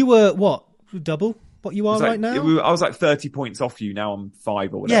 You were, what, double what you are right now? I was like 30 points off you. Now I'm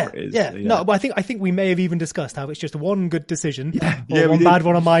 5 or whatever it is. Yeah. No, but I think we may have even discussed how it's just one good decision or one bad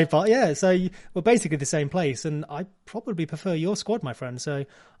one on my part. Yeah, so we're basically the same place, and I probably prefer your squad, my friend. So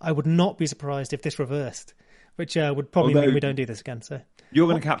I would not be surprised if this reversed, which would probably mean we don't do this again. So you're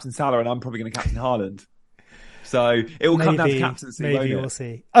going to captain Salah, and I'm probably going to captain Haaland. So it will come down to captaincy. Maybe we'll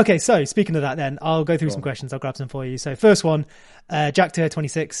see. Okay, so speaking of that then, I'll go through some questions. I'll grab some for you. So first one, Jack Tier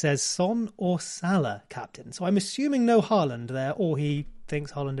 26 says, Son or Salah captain? So I'm assuming no Haaland there, or he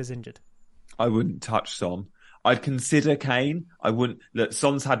thinks Haaland is injured. I wouldn't touch Son. I'd consider Kane. I wouldn't. Look,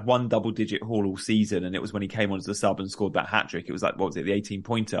 Son's had one double-digit haul all season, and it was when he came onto the sub and scored that hat-trick. It was like, what was it, the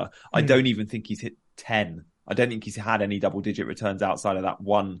 18-pointer? I don't even think he's hit 10. I don't think he's had any double-digit returns outside of that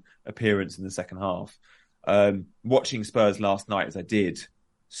one appearance in the second half. Watching Spurs last night as I did,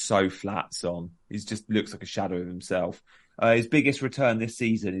 so flat Son. He just looks like a shadow of himself. His biggest return this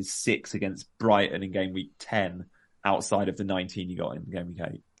season is 6 against Brighton in game week 10, outside of the 19 he got in game week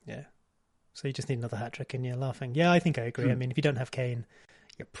 8. Yeah. So you just need another hat-trick and you're laughing. Yeah, I think I agree. I mean, if you don't have Kane,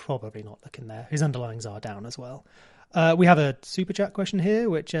 you're probably not looking there. His underlyings are down as well. We have a super chat question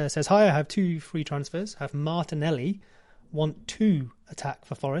here, which says, hi, I have 2 free transfers. I have Martinelli, want 2 attack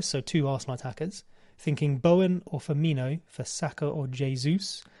for Forest, so 2 Arsenal attackers. Thinking Bowen or Firmino for Saka or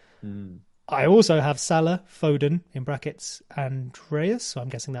Jesus. I also have Salah, Foden, in brackets, Andreas, so I'm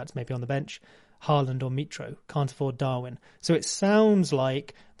guessing that's maybe on the bench, Haaland or Mitro. Can't afford Darwin. So it sounds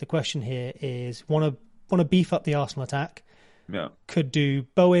like the question here is, want to beef up the Arsenal attack? Yeah. Could do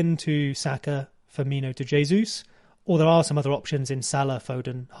Bowen to Saka, Firmino to Jesus, or there are some other options in Salah,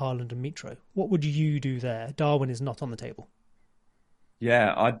 Foden, Haaland and Mitro. What would you do there? Darwin is not on the table.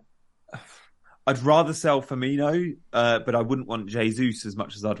 Yeah, I'd rather sell Firmino, but I wouldn't want Jesus as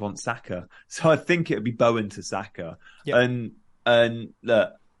much as I'd want Saka. So I think it would be Bowen to Saka. Yep. And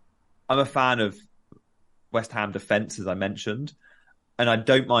look, I'm a fan of West Ham defence, as I mentioned, and I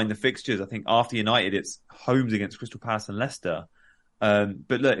don't mind the fixtures. I think after United, it's homes against Crystal Palace and Leicester. But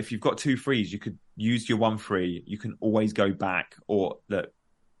look, if you've got 2 frees, you could use your 1 free. You can always go back or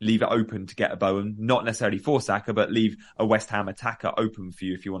leave it open to get a Bowen, not necessarily for Saka, but leave a West Ham attacker open for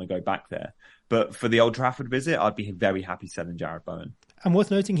you if you want to go back there. But for the Old Trafford visit, I'd be very happy selling Jarrod Bowen. And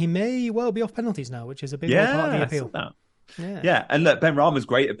worth noting, he may well be off penalties now, which is a big part of the appeal. Yeah, and look, Benrahma's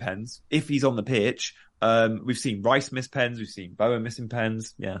great at pens. If he's on the pitch, we've seen Rice miss pens, we've seen Bowen missing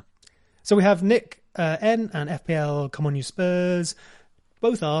pens. Yeah. So we have Nick N and FPL Come On You Spurs.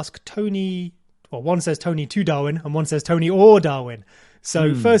 Both ask Tony. Well, one says Tony to Darwin, and one says Tony or Darwin.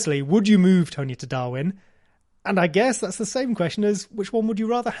 So, firstly, would you move Tony to Darwin? And I guess that's the same question as which one would you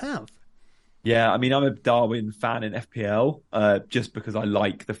rather have? Yeah, I mean, I'm a Darwin fan in FPL, just because I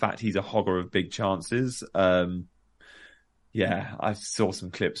like the fact he's a hogger of big chances. Yeah, I saw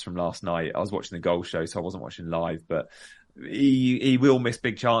some clips from last night. I was watching the goal show, so I wasn't watching live, but he will miss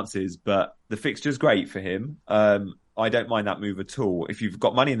big chances, but the fixture's great for him. I don't mind that move at all. If you've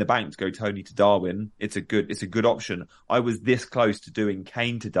got money in the bank to go Tony to Darwin, it's a good option. I was this close to doing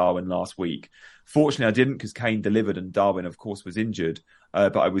Kane to Darwin last week. Fortunately, I didn't because Kane delivered and Darwin, of course, was injured.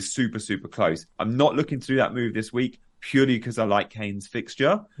 But I was super, super close. I'm not looking to do that move this week purely because I like Kane's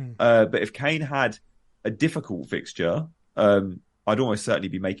fixture. But if Kane had a difficult fixture, I'd almost certainly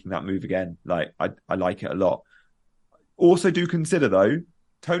be making that move again. Like I like it a lot. Also do consider though,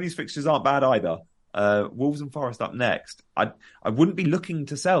 Tony's fixtures aren't bad either. Wolves and Forest up next. I wouldn't be looking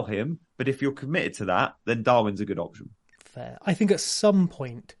to sell him, but if you're committed to that, then Darwin's a good option. Fair. I think at some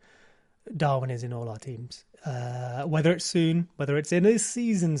point, Darwin is in all our teams. Whether it's soon, whether it's in a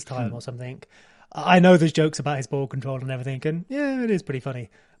season's time or something. I know there's jokes about his ball control and everything, and yeah, it is pretty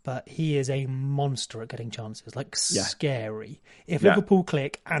funny. But he is a monster at getting chances, scary. If Liverpool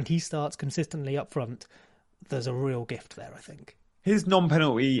click and he starts consistently up front, there's a real gift there, I think. His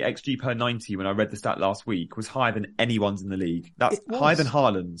non-penalty XG per 90, when I read the stat last week, was higher than anyone's in the league. That's higher than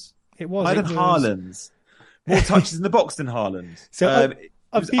Haaland's. It was. Higher than Haaland's. More touches in the box than Haaland's. So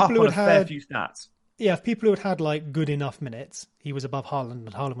of people who had fair few stats. Yeah, if people who had good enough minutes, he was above Haaland,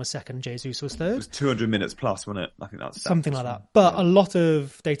 and Haaland was second, Jesus was third. It was 200 minutes plus, wasn't it? I think that's something like that. But a lot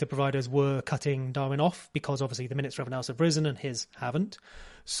of data providers were cutting Darwin off because obviously the minutes for everyone else have risen and his haven't.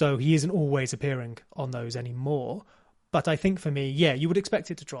 So he isn't always appearing on those anymore. But I think for me, yeah, you would expect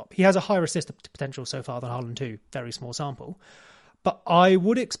it to drop. He has a higher assist potential so far than Haaland too. Very small sample. But I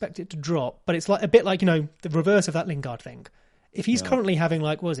would expect it to drop. But it's a bit like, the reverse of that Lingard thing. If he's currently having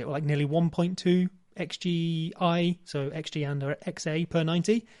nearly 1.2 XGI, so XG and XA per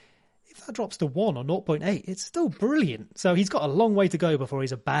 90, if that drops to 1 or 0.8, it's still brilliant. So he's got a long way to go before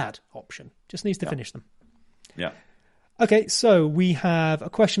he's a bad option. Just needs to finish them. Yeah. Okay, so we have a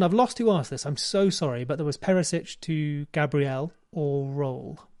question. I've lost who asked this. I'm so sorry, but there was Perisic to Gabriel or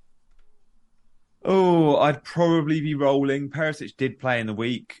Roll. Oh, I'd probably be rolling. Perisic did play in the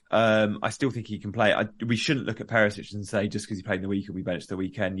week. I still think he can play. We shouldn't look at Perisic and say just because he played in the week, he'll be benched the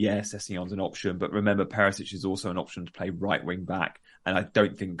weekend. Yes, Sessegnon's an option, but remember Perisic is also an option to play right wing back. And I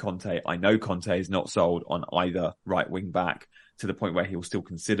don't think I know Conte is not sold on either right wing back to the point where he'll still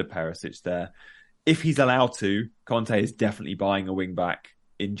consider Perisic there. If he's allowed to, Conte is definitely buying a wing back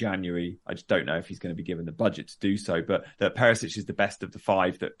in January. I just don't know if he's going to be given the budget to do so, but that Perisic is the best of the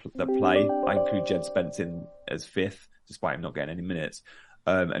 5 that play. I include Jed Spence in as 5th, despite him not getting any minutes.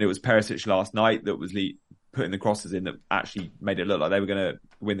 And it was Perisic last night that was putting the crosses in that actually made it look like they were going to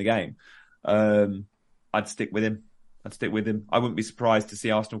win the game. I'd stick with him. I wouldn't be surprised to see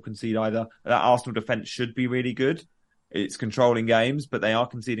Arsenal concede either. That Arsenal defence should be really good. It's controlling games, but they are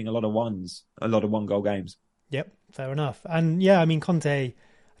conceding a lot of 1-goal games. Yep, fair enough. And yeah, I mean, Conte, I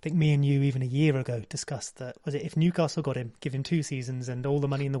think me and you even a year ago discussed that, if Newcastle got him, give him 2 seasons and all the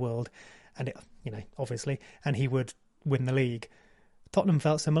money in the world, and obviously, and he would win the league. Tottenham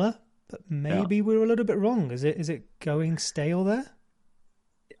felt similar, but maybe we were a little bit wrong. Is it going stale there?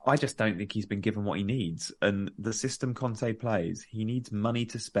 I just don't think he's been given what he needs. And the system Conte plays, he needs money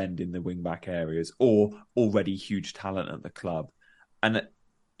to spend in the wing-back areas or already huge talent at the club. And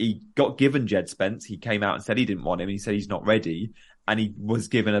he got given Jed Spence. He came out and said he didn't want him. He said he's not ready. And he was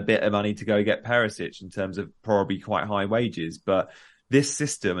given a bit of money to go get Perisic in terms of probably quite high wages. But this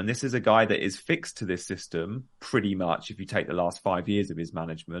system, and this is a guy that is fixed to this system pretty much if you take the last 5 years of his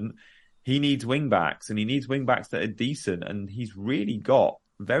management, he needs wing backs, and he needs wing backs that are decent, and he's really got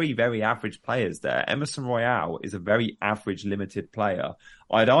very, very average players there. Emerson Royale is a very average, limited player.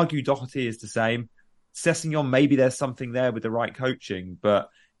 I'd argue Doherty is the same. Sessegnon, maybe there's something there with the right coaching, but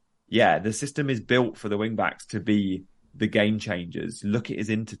yeah, the system is built for the wing backs to be the game changers. Look at his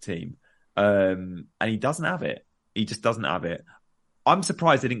Inter team. And he doesn't have it. He just doesn't have it. I'm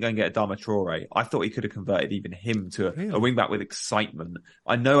surprised they didn't go and get Adama Traore. I thought he could have converted even him to a wing back with excitement.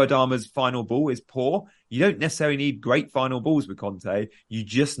 I know Adama's final ball is poor. You don't necessarily need great final balls with Conte. You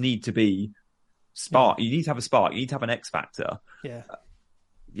just need to be spark. You need to have a spark. You need to have an X factor.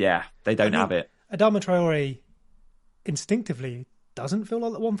 Yeah, they don't have it. Adama Traore instinctively doesn't feel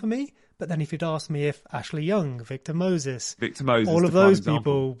like the one for me. But then if you'd asked me if Ashley Young, Victor Moses, all of those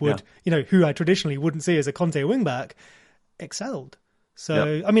people would, who I traditionally wouldn't see as a Conte wingback, excelled.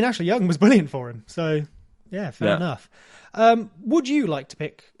 So, I mean, Ashley Young was brilliant for him. So, yeah, fair enough. Would you like to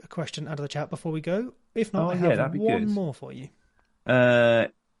pick a question out of the chat before we go? If not, I have one more for you.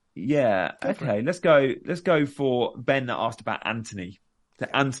 Yeah. Okay, let's go for Ben that asked about Anthony.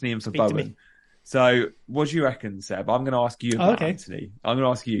 To Anthony and for Bowen. So, what do you reckon, Seb? I'm going to ask you about Anthony. I'm going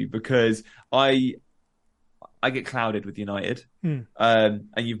to ask you because I get clouded with United, and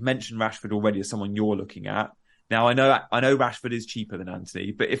you've mentioned Rashford already as someone you're looking at. Now, I know Rashford is cheaper than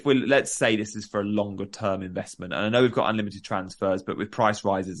Anthony, but let's say this is for a longer term investment, and I know we've got unlimited transfers, but with price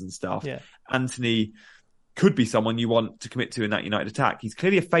rises and stuff, Anthony could be someone you want to commit to in that United attack. He's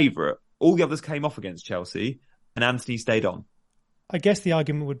clearly a favourite. All the others came off against Chelsea, and Anthony stayed on. I guess the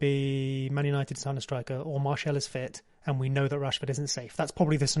argument would be Man United sign a striker or Martial is fit and we know that Rashford isn't safe. That's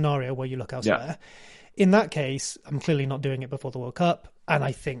probably the scenario where you look elsewhere. Yeah. In that case, I'm clearly not doing it before the World Cup, and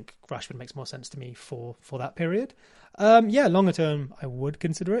I think Rashford makes more sense to me for that period. Longer term, I would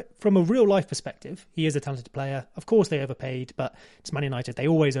consider it. From a real life perspective, he is a talented player. Of course, they overpaid, but it's Man United. They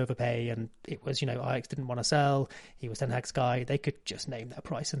always overpay, and it was, Ajax didn't want to sell. He was Ten Hag's guy. They could just name their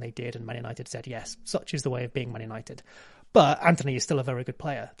price, and they did, and Man United said yes. Such is the way of being Man United. But Anthony is still a very good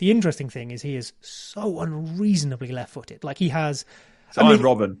player. The interesting thing is he is so unreasonably left-footed. Like he has... Iron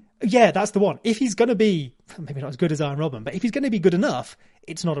Robben. Yeah, that's the one. If he's going to be, maybe not as good as Iron Robben, but if he's going to be good enough,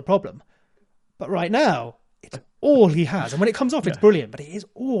 it's not a problem. But right now, it's all he has. And when it comes off, it's brilliant, but it is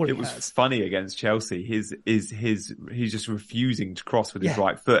all he has. It was funny against Chelsea. He's just refusing to cross with his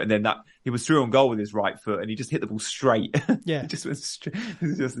right foot. And then he was through on goal with his right foot and he just hit the ball straight. Yeah. He just went straight. He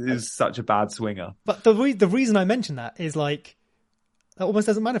was such a bad swinger. But the reason I mention that is like, that almost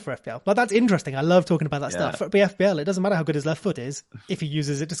doesn't matter for FPL. But that's interesting. I love talking about that stuff. For FPL, it doesn't matter how good his left foot is if he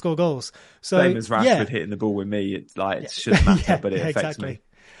uses it to score goals. So, same as Rashford hitting the ball with me. It's like, it shouldn't matter, but it affects me.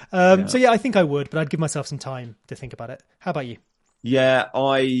 So I think I would, but I'd give myself some time to think about it. How about you? Yeah,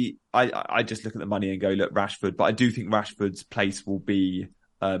 I just look at the money and go, look, Rashford. But I do think Rashford's place will be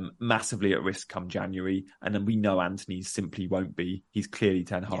massively at risk come January. And then we know Anthony simply won't be. He's clearly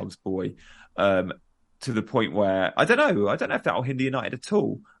Ten Hag's boy. To the point where I don't know if that will hinder United at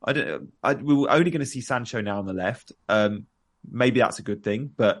all. We're only going to see Sancho now on the left. Maybe that's a good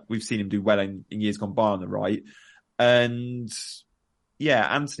thing, but we've seen him do well in years gone by on the right. And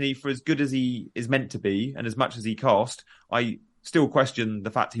yeah, Anthony, for as good as he is meant to be and as much as he cost, I still question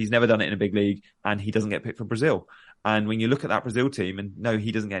the fact he's never done it in a big league and he doesn't get picked for Brazil. And when you look at that Brazil team and no,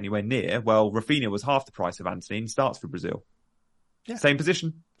 he doesn't get anywhere near, well, Rafinha was half the price of Anthony and starts for Brazil. Yeah. Same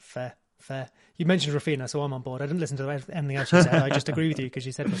position. Fair. You mentioned Rafinha, so I'm on board. I didn't listen to anything else you said. I just agree with you because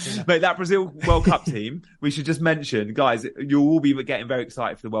you said Rafinha. Mate, that Brazil World Cup team, we should just mention, guys, you'll all be getting very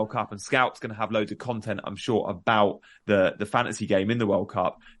excited for the World Cup, and Scout's going to have loads of content, I'm sure, about the fantasy game in the World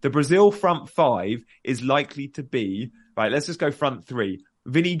Cup. The Brazil front five is likely to be, right, let's just go front three.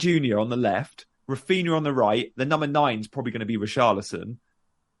 Vinny Jr. on the left, Rafinha on the right. The number 9's probably going to be Richarlison.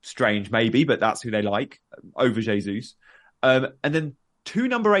 Strange, maybe, but that's who they like, over Jesus. And then 2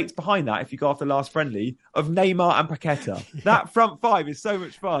 number 8s behind that, if you go off the last friendly, of Neymar and Paqueta. Yeah. That front five is so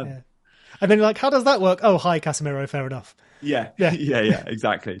much fun. Yeah. And then how does that work? Oh, hi, Casemiro, fair enough. Yeah,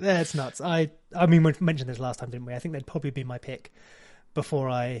 exactly. Yeah, it's nuts. I mean, we mentioned this last time, didn't we? I think they'd probably be my pick before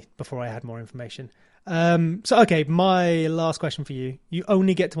I had more information. Okay, my last question for you. You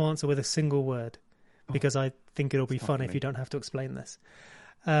only get to answer with a single word because I think it'll be fun if you don't have to explain this.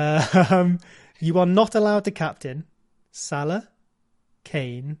 You are not allowed to captain Salah,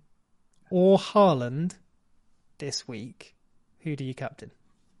 Kane or Haaland this week. Who do you captain?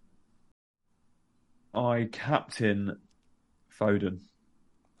 I captain Foden.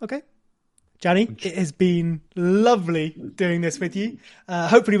 Okay. Gianni, it has been lovely doing this with you.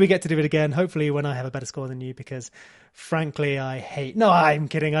 Hopefully we get to do it again. Hopefully when I have a better score than you, because frankly, No, I'm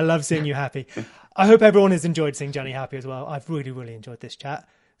kidding. I love seeing you happy. I hope everyone has enjoyed seeing Gianni happy as well. I've really, really enjoyed this chat.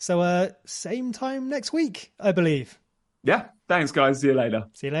 So same time next week, I believe. Yeah. Thanks, guys. See you later.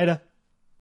 See you later.